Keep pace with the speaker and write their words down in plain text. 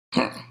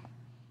Well,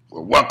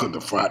 welcome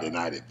to Friday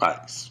Night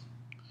Advice.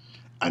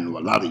 I know a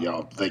lot of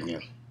y'all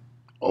thinking,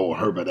 oh,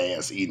 Herbert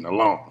ass eating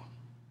alone.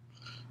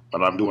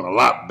 But I'm doing a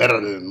lot better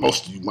than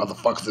most of you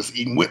motherfuckers that's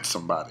eating with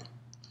somebody.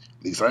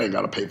 At least I ain't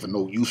gotta pay for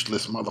no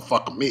useless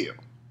motherfucking meal.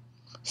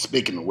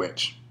 Speaking of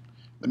which,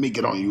 let me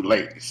get on you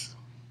ladies.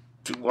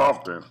 Too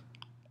often,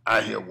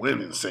 I hear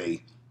women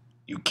say,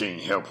 you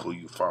can't help who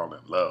you fall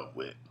in love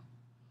with.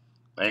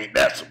 Ain't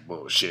that some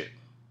bullshit?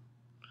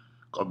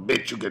 Cause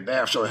bitch, you can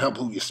damn sure help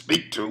who you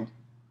speak to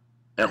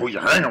and who you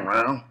hang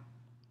around.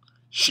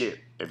 Shit,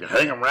 if you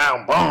hang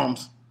around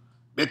bums,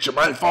 bitch, you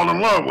might fall in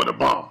love with a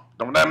bum.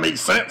 Don't that make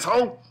sense,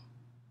 ho?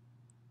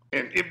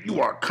 And if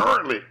you are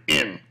currently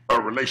in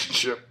a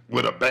relationship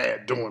with a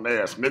bad doing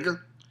ass nigga,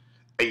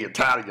 and you're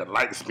tired of your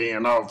lights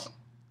being off,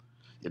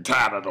 you're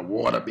tired of the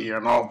water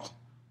being off,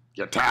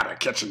 you're tired of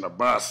catching the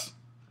bus,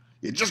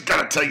 you just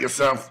gotta tell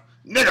yourself,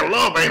 nigga,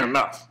 love ain't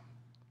enough.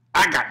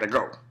 I got to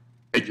go.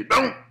 If you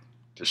don't,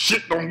 the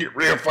shit don't get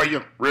real for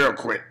you real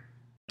quick.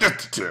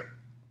 Just a tip.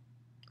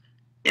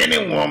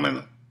 Any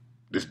woman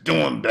that's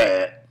doing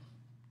bad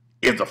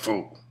is a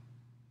fool.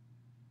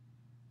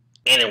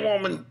 Any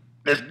woman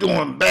that's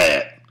doing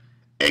bad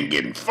and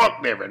getting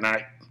fucked every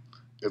night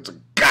is a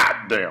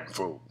goddamn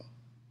fool.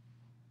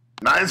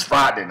 Now it's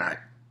Friday night,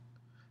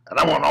 and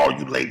I want all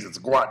you ladies to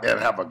go out there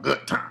and have a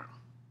good time.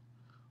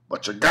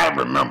 But you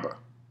gotta remember,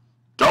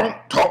 don't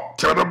talk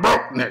to the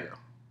broke nigga.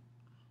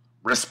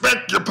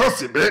 Respect your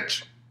pussy,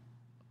 bitch.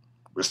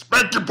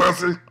 Respect your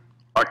pussy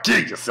or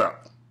kill yourself.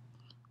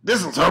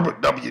 This is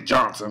Herbert W.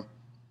 Johnson,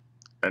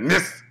 and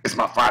this is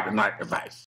my Friday Night Advice.